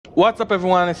What's up,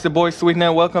 everyone? It's the boy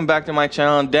Sweetner. Welcome back to my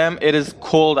channel. Damn, it is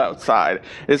cold outside.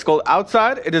 It is cold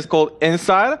outside. It is cold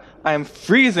inside. I am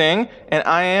freezing and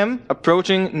I am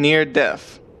approaching near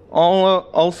death.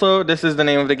 Also, this is the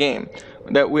name of the game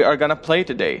that we are gonna play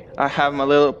today. I have my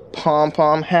little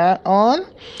pom-pom hat on.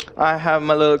 I have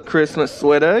my little Christmas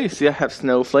sweater. You see I have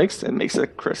snowflakes. It makes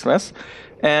it Christmas.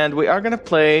 And we are gonna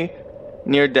play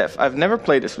Near Death. I've never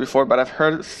played this before, but I've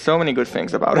heard so many good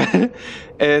things about it.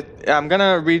 I'm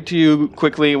gonna read to you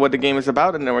quickly what the game is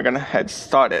about, and then we're gonna head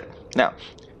start it. Now,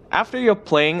 after your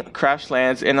plane crash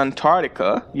lands in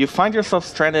Antarctica, you find yourself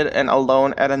stranded and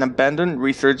alone at an abandoned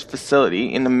research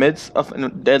facility in the midst of a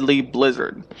deadly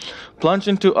blizzard. Plunge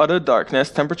into utter darkness,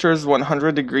 temperatures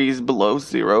 100 degrees below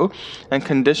zero, and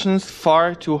conditions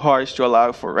far too harsh to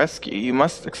allow for rescue. You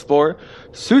must explore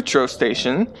Sutro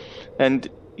Station and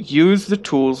use the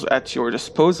tools at your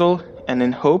disposal and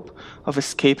in hope of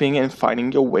escaping and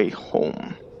finding your way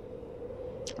home.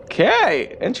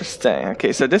 Okay, interesting.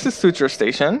 Okay, so this is Sutro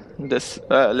Station, this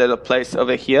little place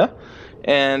over here.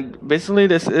 And basically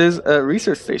this is a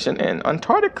research station in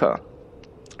Antarctica,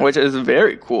 which is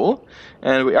very cool.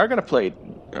 And we are going to play,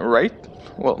 right?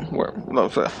 Well,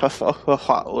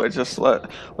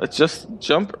 let's just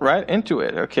jump right into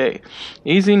it. Okay,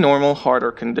 easy, normal, hard,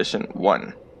 or condition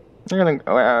 1.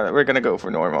 We're gonna go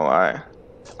for normal. I'm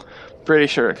pretty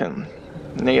sure I can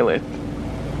nail it.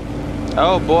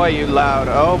 Oh boy, you loud.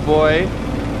 Oh boy,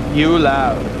 you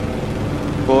loud.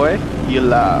 Boy, you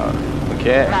loud.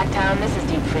 Okay. Blacktown, this is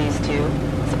Deep Freeze 2.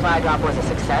 Supply drop was a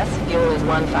success. Fuel is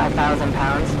 15,000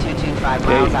 pounds, 225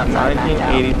 miles outside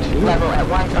Blacktown. Level at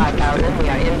 15,000. We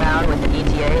are inbound with an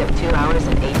ETA of 2 hours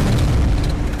and 8.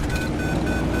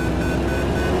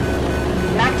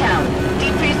 Blacktown,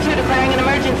 Deep Freeze 2 declaring an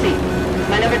emergency.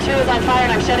 My number 2 is on fire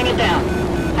and I'm shutting it down.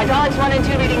 Hydraulics 1 and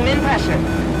 2 reading min pressure.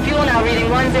 Fuel now reading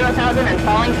 10,000 and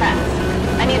falling fast.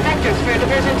 I need vectors for a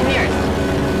diversion to nearest.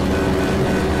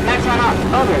 Maxon off,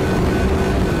 over.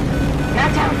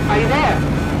 Blacktown, are you there?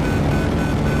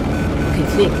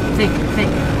 Okay,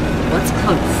 think. What's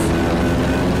close?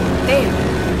 There,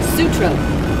 Sutro.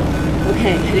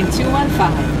 Okay, heading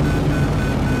 215.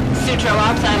 Sutro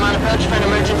Ops, I am on approach for an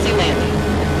emergency landing.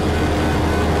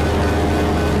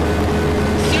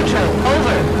 Sutro,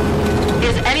 over.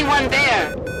 Is anyone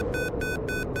there?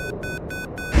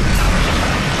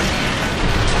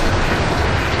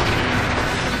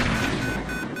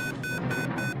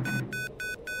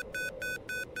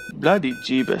 Bloody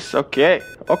Jeebus. Okay.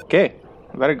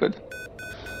 Very good.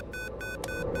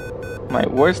 My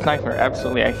worst nightmare,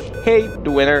 absolutely. I hate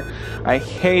the winter. I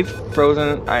hate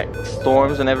frozen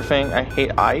storms and everything. I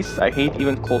hate ice. I hate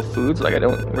even cold foods. Like, I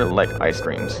don't really like ice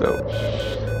cream. So,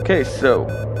 okay, so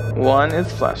 1 is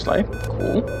flashlight.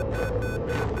 Cool.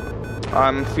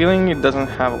 I'm feeling it doesn't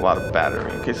have a lot of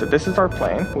battery. Okay, so this is our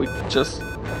plane. We just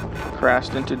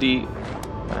crashed into the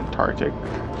Antarctic.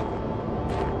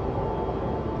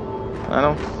 I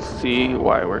don't see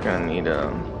why we're gonna need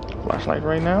a flashlight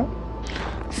right now.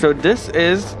 So this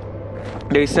is,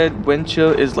 they said wind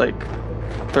chill is like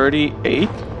 38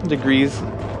 degrees,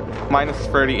 minus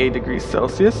 38 degrees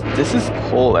Celsius. This is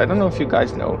cold. I don't know if you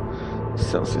guys know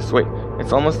Celsius. Wait,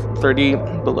 it's almost 30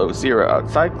 below zero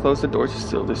outside. Close the door to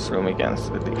seal this room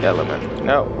against the element.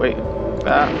 No, wait.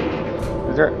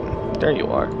 There you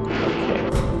are. Okay.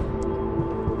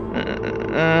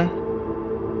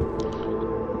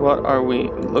 What are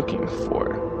we looking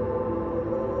for?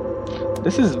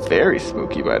 This is very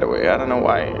spooky, by the way. I don't know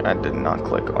why I did not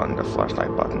click on the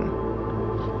flashlight button.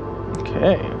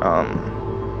 Okay,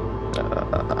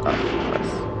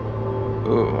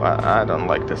 ooh, I don't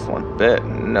like this one bit.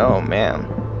 No, man.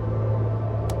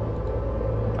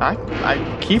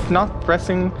 I keep not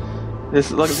pressing this.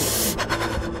 Look,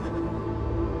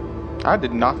 I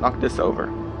did not knock this over.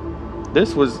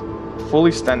 This was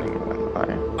fully standing when I...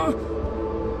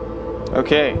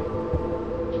 Okay.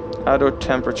 Outdoor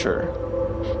temperature.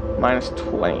 Minus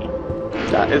 20.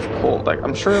 That is cold. Like,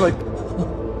 I'm sure, like,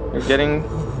 you're getting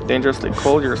dangerously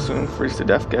cold. You'll soon freeze to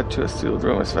death. Get to a sealed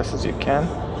room as fast as you can.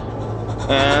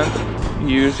 And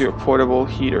use your portable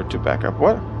heater to back up.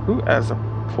 What? Who has a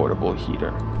portable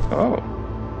heater? Oh.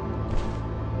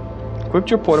 Equip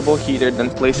your portable heater, then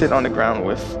place it on the ground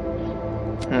with...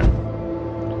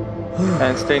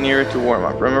 And stay near it to warm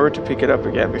up. Remember to pick it up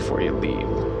again before you leave.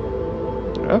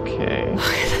 Okay.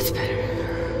 Okay, that's better.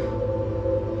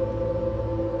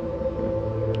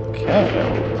 Okay,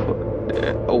 we'll put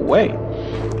it away.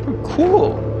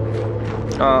 Cool.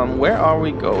 Where are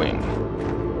we going?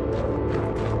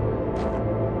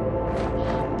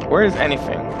 Where is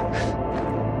anything?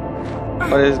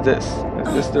 What is this?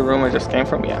 Is this the room I just came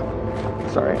from? Yeah.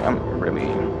 Sorry, I'm really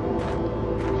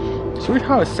It's weird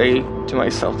how I say to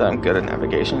myself that I'm good at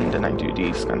navigation and then I do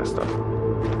these kind of stuff.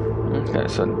 Okay,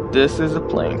 so this is a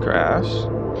plane crash.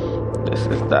 This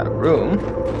is that room.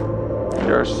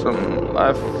 There's some...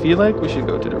 I feel like we should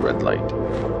go to the red light.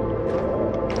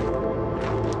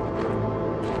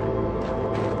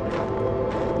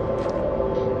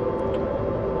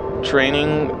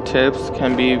 Training tips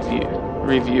can be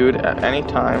reviewed at any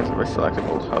time with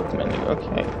selectable help menu.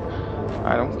 Okay,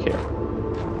 I don't care.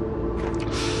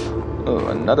 Oh,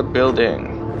 another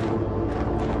building.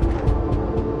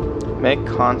 Make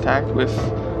contact with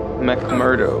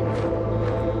McMurdo.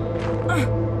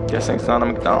 Guessing it's not a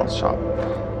McDonald's shop.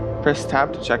 Press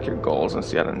tab to check your goals and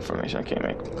see other information. Okay,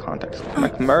 make contact with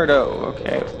McMurdo.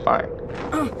 Okay, fine.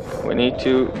 We need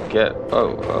to get...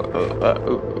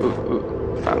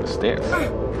 Found the stairs. I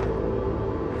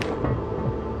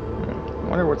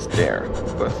wonder what's there.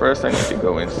 But first I need to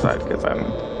go inside because I'm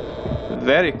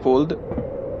very cold.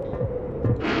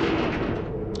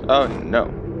 Oh no.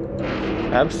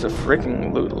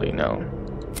 Abso-freaking-lutely no.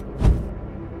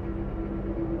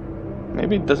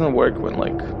 Maybe it doesn't work when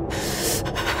like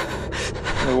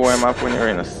you warm up when you're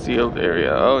in a sealed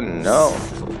area. Oh no.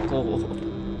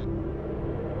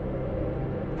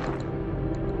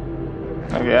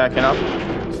 Okay, I cannot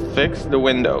fix the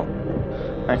window.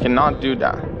 I cannot do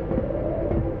that.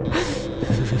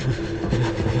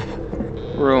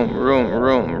 Room.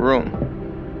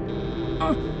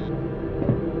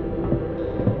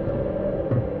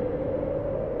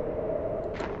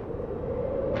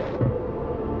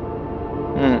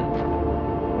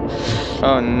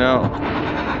 Oh no.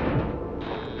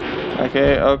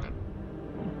 Okay,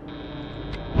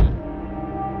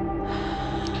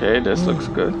 okay, this looks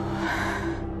good.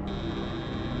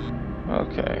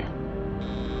 Okay.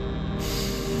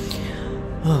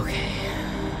 Okay.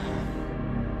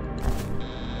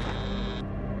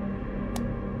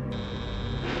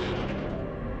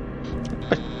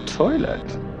 A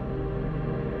toilet.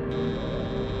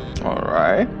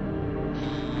 Alright.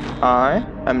 I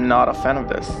am not a fan of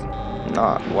this.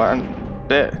 Not one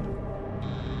bit.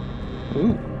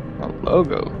 Ooh, a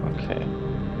logo. Okay.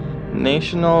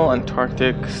 National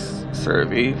Antarctic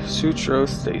Survey, Sutro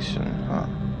Station. Huh.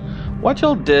 What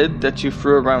y'all did that you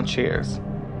threw around chairs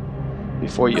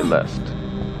before you left?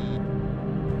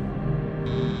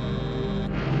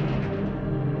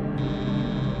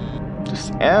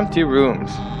 Just empty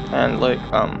rooms and like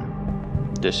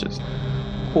dishes.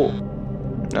 Cool.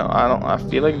 No, I don't. I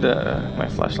feel like my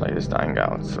flashlight is dying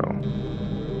out, so.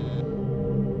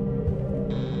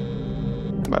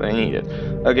 But I need it.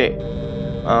 Okay.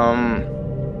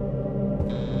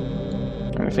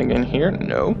 Anything in here?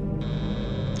 No.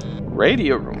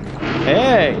 Radio room.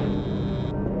 Hey!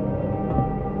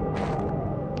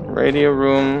 Radio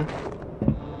room.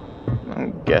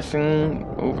 I'm guessing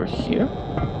over here.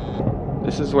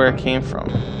 This is where I came from.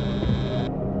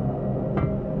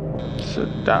 So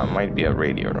that might be a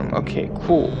radio room. Okay,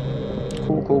 cool.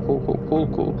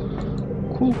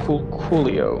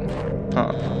 Coolio.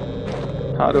 Huh.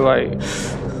 How do I...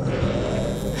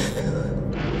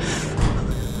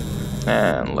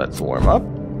 And let's warm up.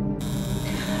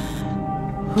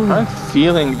 I'm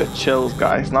feeling the chills,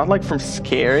 guys. Not like from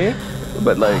scary,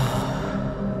 but like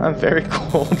I'm very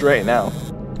cold right now.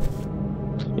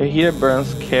 Your heater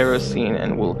burns kerosene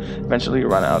and will eventually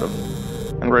run out of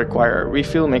and require a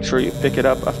refill. Make sure you pick it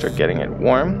up after getting it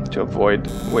warm to avoid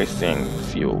wasting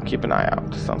fuel. Keep an eye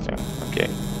out. Something. Okay.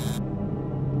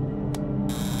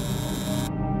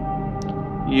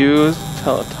 Use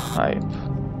teletype.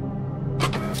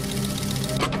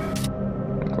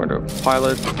 Quarter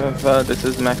pilot, this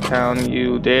is MacTown.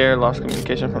 You there? Lost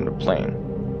communication from the plane.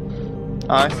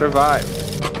 I survived.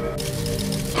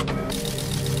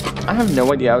 I have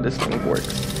no idea how this thing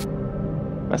works.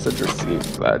 Message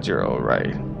received. Glad you're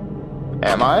alright.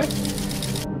 Am I?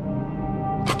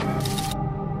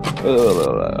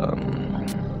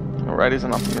 Alright is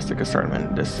an optimistic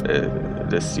assertion.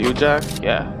 This you, Jack?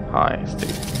 Yeah. Hi,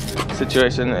 Steve.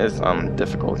 Situation is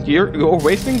difficult. You're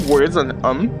wasting words on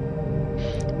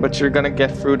but you're gonna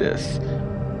get through this.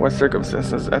 What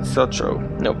circumstances, etc.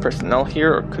 No personnel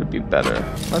here, or could be better.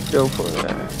 Let's go for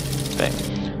the thing.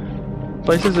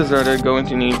 Place is deserted. Going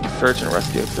to need search and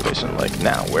rescue excavation. Like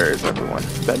now, where is everyone?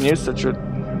 Bad news.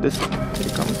 This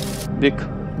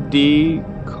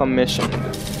decommissioned.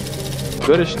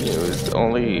 Goodish news.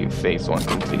 Only phase 1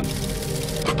 complete.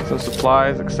 So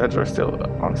supplies, etc. still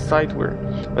on site. We're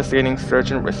investigating search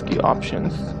and rescue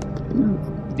options.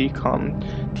 Decom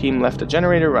team left a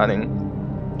generator running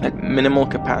at minimal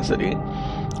capacity,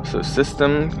 so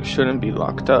system shouldn't be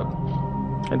locked up.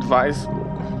 Advise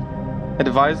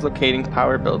locating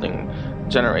power building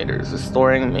Generators,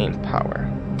 restoring main power.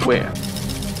 Where?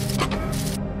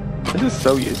 This is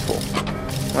so useful.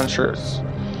 I'm sure.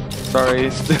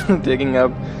 Sorry, still digging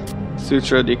up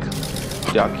Sutra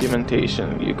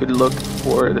documentation. You could look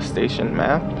for the station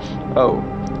map. Oh,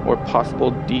 or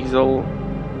possible diesel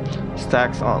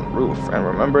stacks on roof. And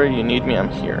remember, you need me, I'm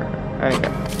here. Anyway.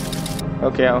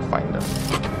 Okay, I'll find them.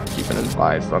 Keep an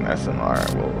advised on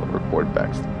SNR. We'll report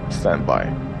back. Stand by.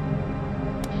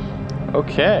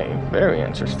 Okay, very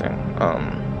interesting.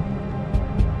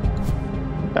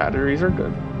 Batteries are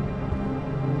good.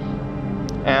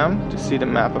 To see the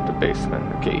map of the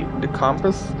basement. Okay, the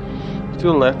compass to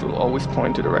the left will always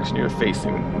point to the direction you're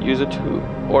facing. Use it to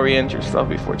orient yourself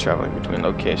before traveling between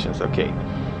locations. Okay,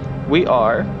 we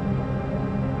are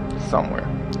somewhere.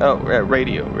 Oh,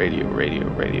 radio.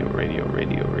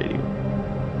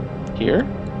 Here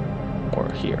or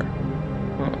here?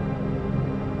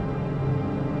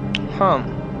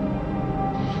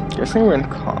 Guessing we're in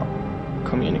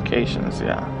communications.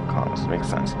 Yeah, comms makes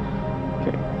sense.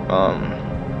 Okay.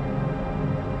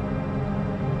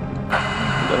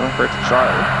 Doesn't hurt to try.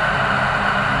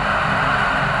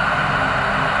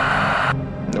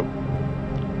 Nope.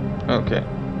 Okay.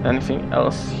 Anything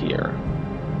else here?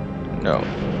 No.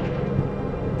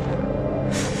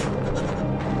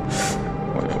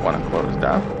 What, you want to close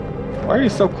that? Why are you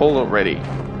so cold already?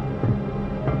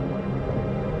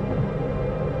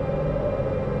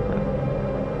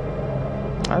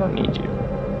 I don't need you.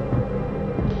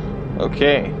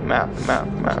 Okay, map.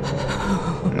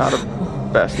 Not a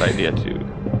best idea to...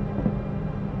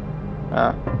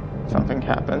 something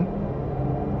happened.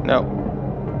 No.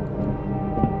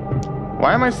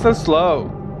 Why am I so slow?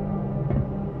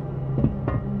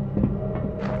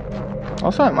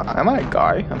 Also, am I a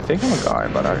guy? I think I'm a guy,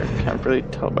 but I can't really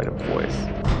tell by the voice.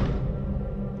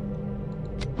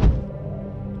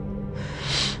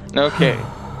 Okay.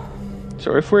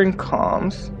 So if we're in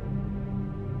comms,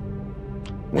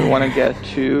 we want to get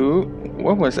to...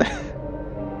 What was it?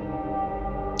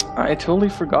 I totally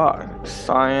forgot.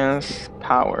 Science,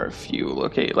 power, fuel.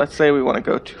 Okay, let's say we want to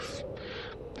go to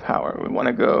power. We want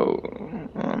to go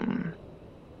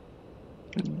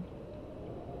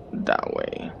that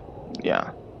way.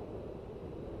 Yeah.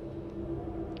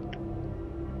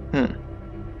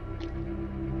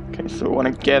 Okay, so we want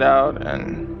to get out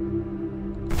and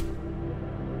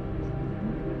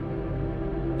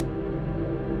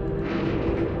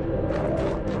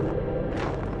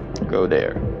go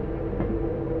there.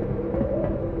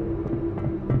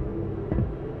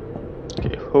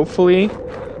 Okay, hopefully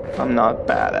I'm not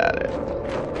bad at it.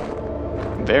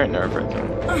 Very nerve-wracking.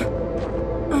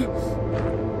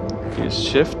 Use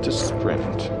shift to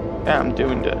sprint. Yeah, I'm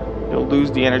doing that. You'll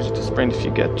lose the energy to sprint if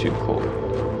you get too cold.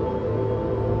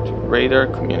 Radar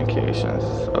communications.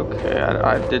 Okay,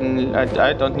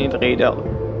 I don't need radar.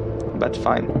 But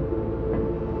fine.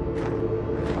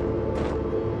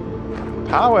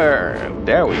 Power!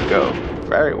 There we go.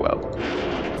 Very well.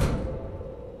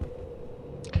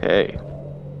 Okay.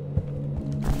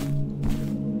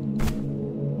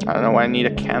 I don't know what I need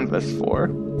a canvas for.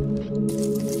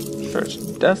 Search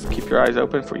the desk. Keep your eyes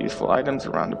open for useful items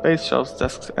around the base. Shelves,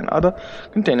 desks, and other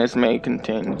containers may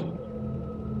contain...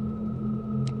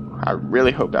 I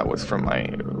really hope that was from my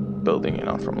building, you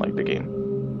know, from like the game.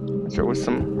 There was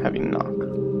some heavy knock.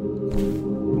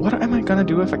 What am I gonna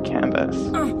do with a canvas?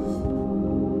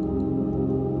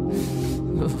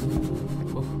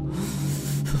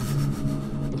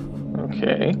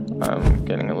 Okay, I'm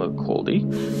getting a little coldy.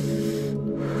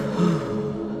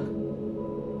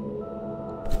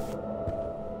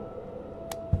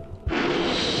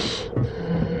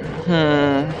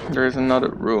 There's another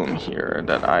room here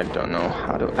that I don't know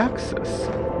how to access.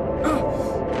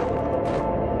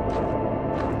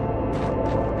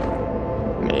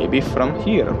 Maybe from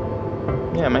here.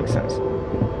 Yeah, makes sense.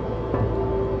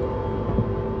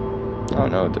 Oh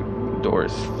no, the door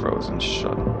is frozen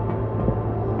shut.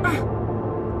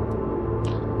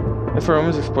 If a room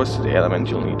is exposed to the element,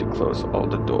 you'll need to close all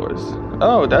the doors.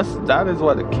 Oh, that is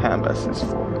what the canvas is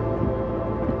for.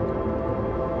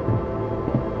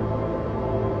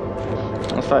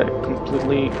 Also, I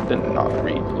completely did not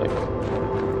read like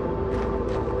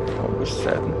what was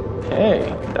said.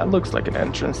 Hey, that looks like an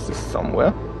entrance to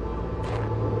somewhere.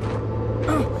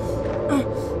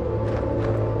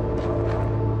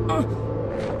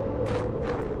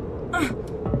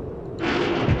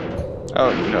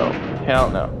 Oh no, hell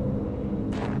no.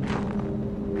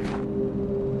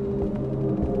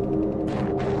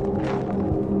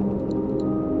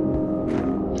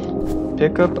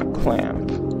 Pick up a clamp.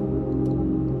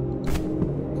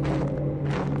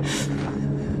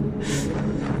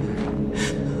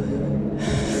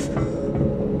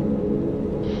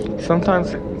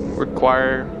 sometimes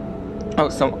require. Oh,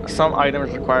 some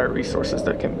items require resources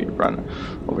that can be run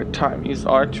over time. Use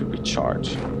R to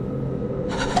recharge.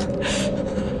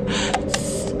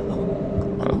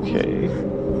 Okay.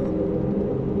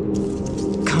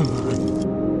 Come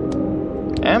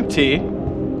on. Empty.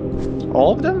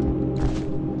 All of them?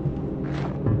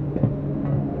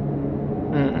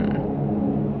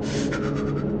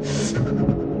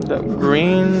 The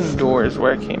green door is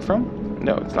where it came from?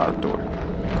 No, it's not a door.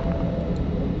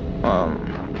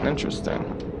 Interesting.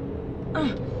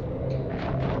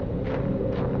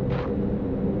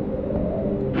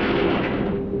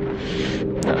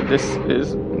 Now, this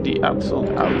is the absolute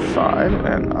outside,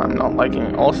 and I'm not liking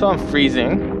it. Also, I'm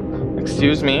freezing.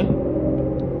 Excuse me.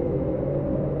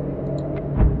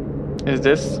 Is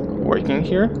this working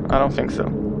here? I don't think so.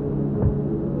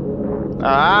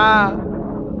 Ah!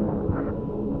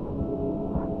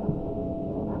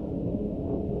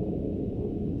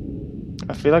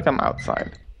 I feel like I'm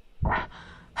outside.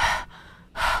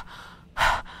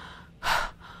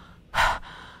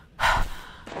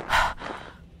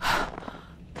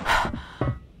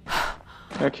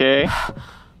 Okay.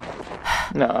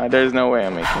 No, there's no way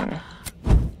I'm making it.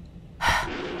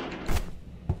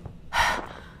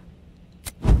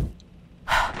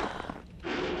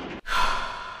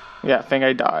 Yeah, I think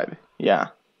I died. Yeah.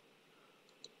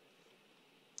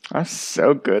 I'm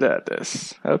so good at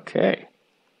this. Okay.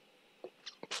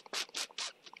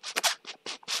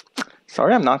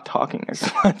 Sorry I'm not talking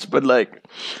as much, but like,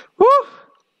 whoo!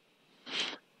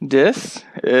 This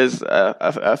is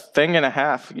a thing and a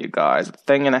half, you guys. A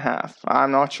thing and a half.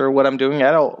 I'm not sure what I'm doing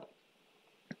at all.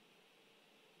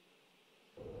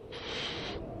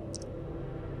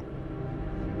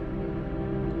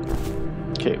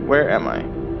 Okay, where am I?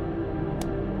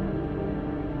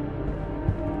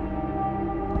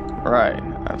 Right,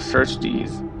 I've searched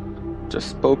these. Just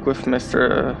spoke with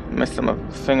Mr.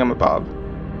 Thingamabob.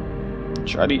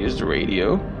 Try to use the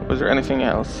radio. Was there anything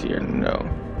else here? No.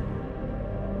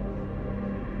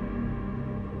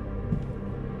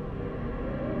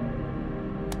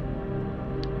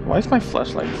 Why is my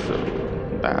flashlight so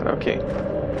bad? Okay.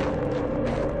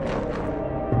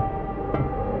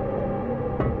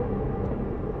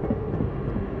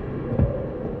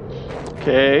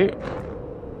 Okay.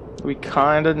 We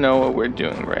kind of know what we're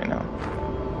doing right now.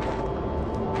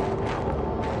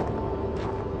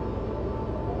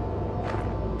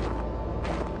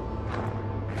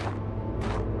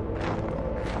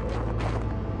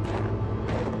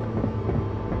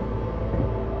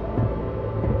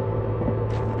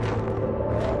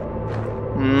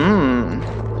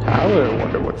 I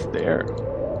wonder what's there.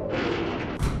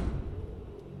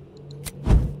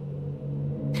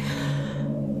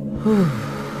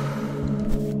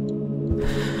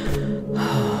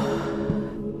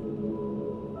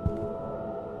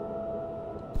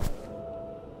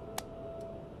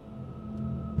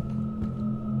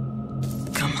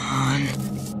 Come on.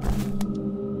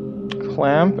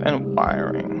 Clamp and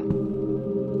wiring.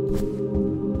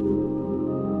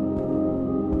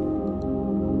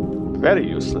 Very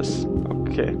useless.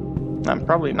 Okay. I'm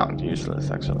probably not useless,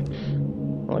 actually.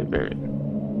 Only very...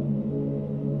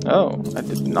 Oh, I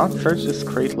did not search this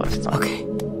crate last time. Okay.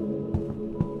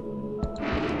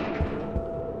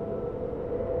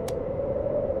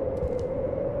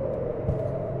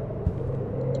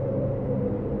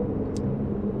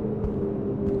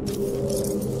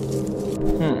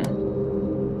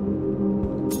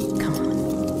 Come on.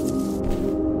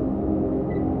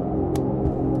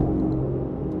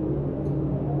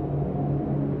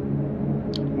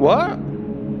 What?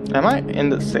 Am I in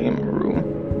the same room?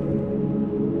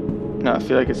 No, I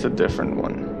feel like it's a different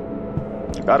one.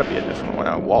 It's gotta be a different one.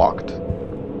 I walked.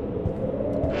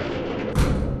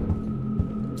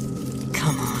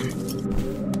 Come on.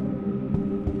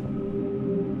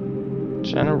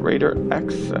 Generator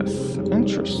access.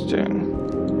 Interesting.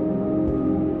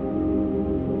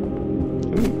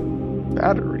 Ooh,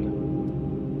 battery.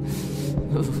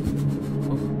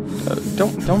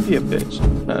 Don't be a bitch,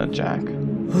 Jack.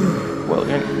 Well,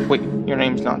 wait, your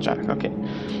name's not Jack. Okay,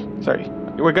 sorry.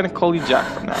 We're gonna call you Jack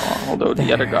from now on. Although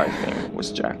the other guy's name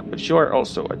was Jack, but you're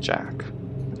also a Jack.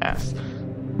 Ass.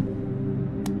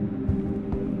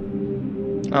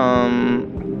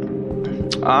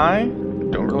 I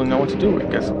don't really know what to do. I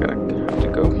guess I'm gonna have to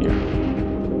go here.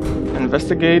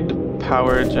 Investigate the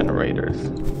power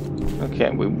generators. Okay,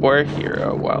 we were here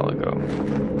a while ago.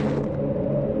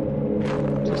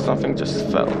 So something just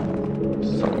fell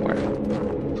somewhere.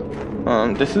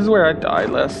 This is where I died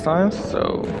last time,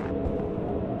 so...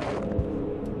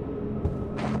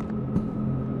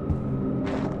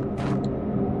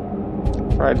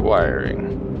 Fried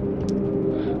wiring.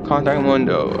 Contact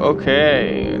window.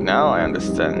 Okay, now I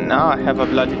understand. Now I have a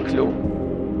bloody clue.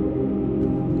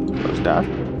 Close that.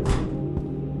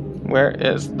 Where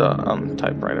is the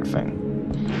typewriter thing?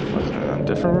 Was it in a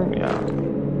different room? Yeah.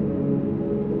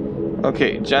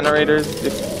 Okay, generators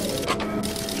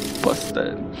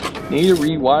busted. Need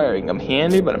rewiring. I'm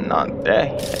handy, but I'm not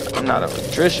that. I'm not an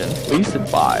electrician. Please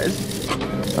advise.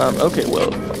 Okay,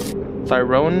 well,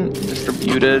 Tyrone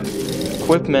distributed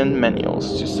equipment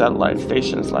manuals to satellite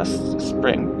stations last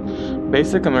spring.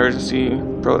 Basic emergency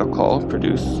protocol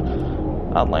produced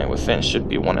outline within should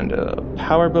be one in the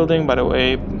power building. By the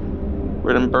way,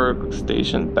 Rittenberg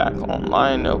station back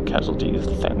online. No casualties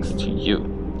thanks to you.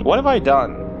 What have I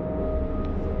done?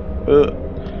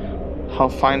 I'll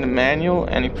find the manual.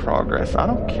 Any progress? I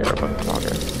don't care about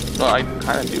progress. Well, I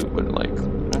kind of do, but like,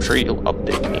 I'm sure you'll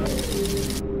update me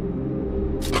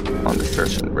on the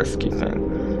search and risky thing.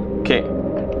 Okay.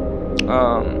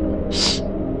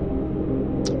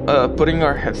 Putting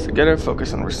our heads together,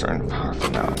 focus on restoring power for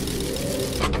now.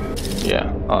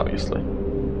 Yeah, obviously.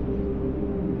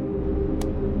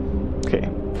 Okay.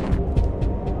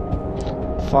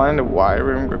 Find a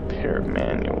wiring repair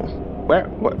manual. Where?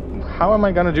 What? How am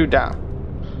I gonna do that?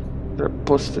 Is there a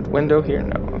posted window here?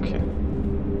 No. Okay.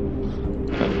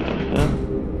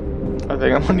 I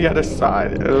think I'm on the other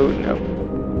side. Oh no.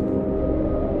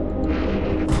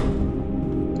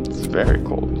 It's very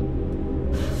cold.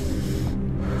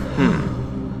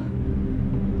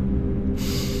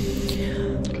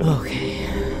 Okay.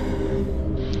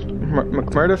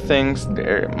 McMurdo thinks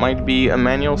there might be a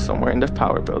manual somewhere in the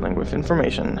power building with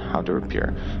information how to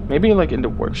repair. Maybe like in the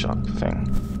workshop thing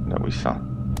that we saw.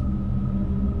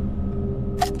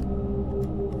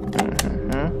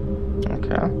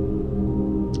 Okay.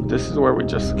 This is where we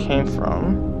just came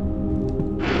from.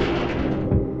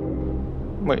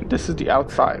 Wait, this is the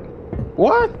outside.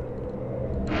 What?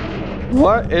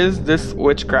 What is this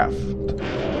witchcraft?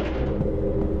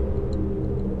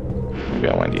 Maybe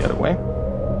I went the other way.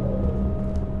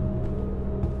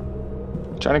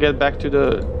 Trying to get back to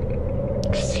the...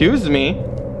 Excuse me?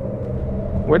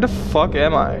 Where the fuck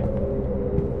am I?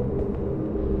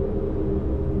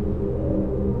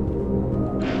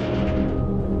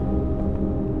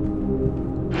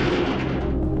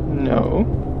 No.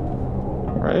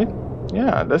 Right?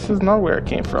 Yeah, this is not where it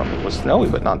came from. It was snowy,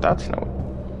 but not that snowy.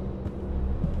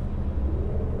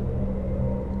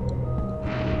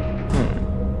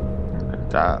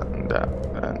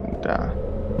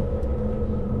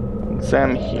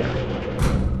 Sam here.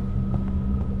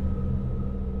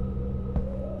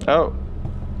 Oh.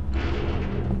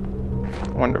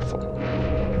 Wonderful.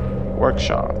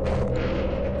 Workshop.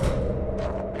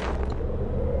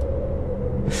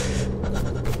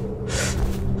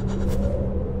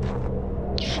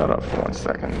 Shut up for 1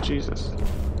 second, Jesus.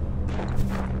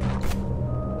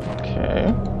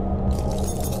 Okay.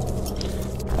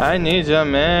 I need a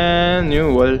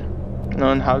manual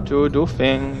on how to do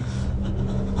things.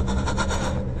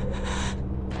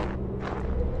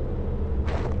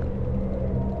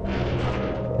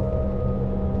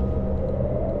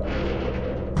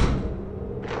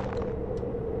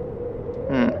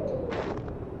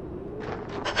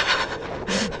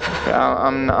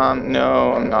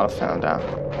 No, I'm not a fan of that.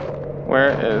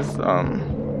 Where is, Come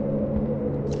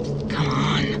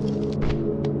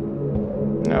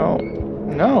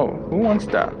on. No, who wants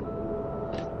that?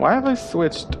 Why have I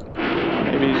switched?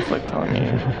 Maybe he's like telling me.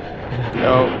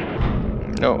 No,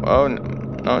 oh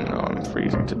no, I'm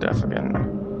freezing to death again.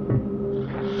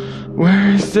 Where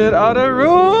is that other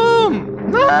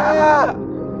room? Ah!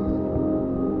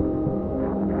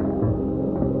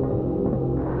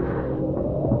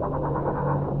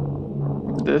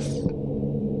 This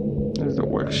is the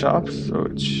workshop, so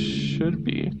it should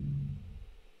be.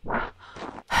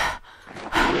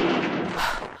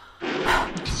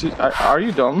 Are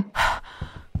you dumb?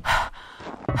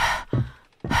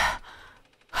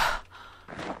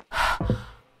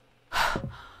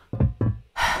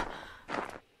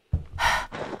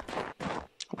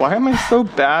 Why am I so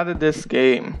bad at this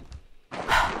game?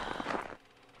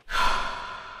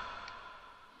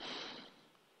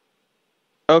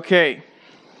 Okay.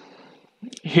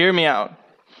 Hear me out.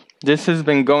 This has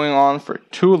been going on for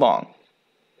too long.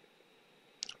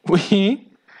 We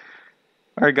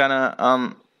are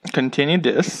gonna continue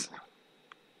this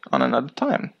on another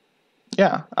time.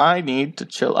 Yeah, I need to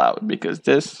chill out because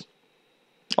this,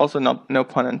 also no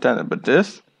pun intended, but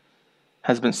this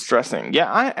has been stressing.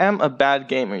 Yeah, I am a bad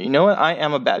gamer. You know what? I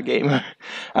am a bad gamer.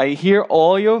 I hear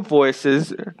all your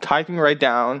voices typing right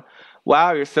down.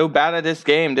 Wow, you're so bad at this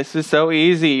game. This is so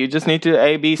easy. You just need to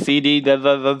A, B, C, D, da,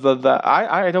 da, da, da, da.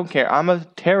 I don't care. I'm a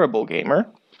terrible gamer.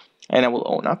 And I will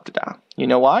own up to that. You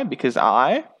know why? Because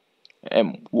I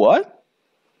am what?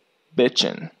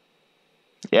 Bitchin'.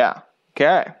 Yeah.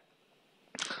 Okay.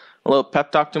 A little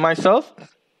pep talk to myself.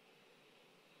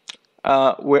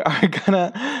 We're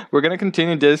gonna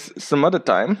continue this some other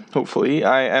time. Hopefully,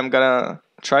 I am gonna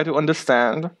try to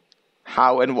understand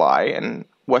how and why and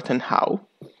what and how.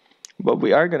 But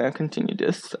we are gonna continue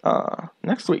this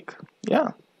next week.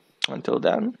 Yeah. Until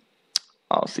then,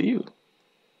 I'll see you.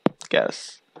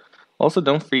 Guess. Also,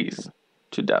 don't freeze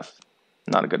to death.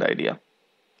 Not a good idea.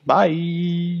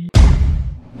 Bye.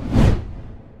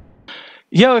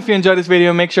 Yo, if you enjoyed this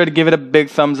video, make sure to give it a big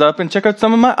thumbs up and check out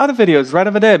some of my other videos right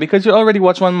over there, because you already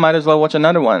watched one, might as well watch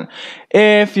another one.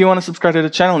 If you want to subscribe to the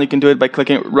channel, you can do it by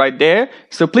clicking right there.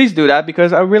 So please do that,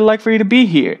 because I would really like for you to be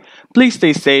here. Please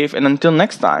stay safe, and until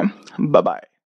next time, bye-bye.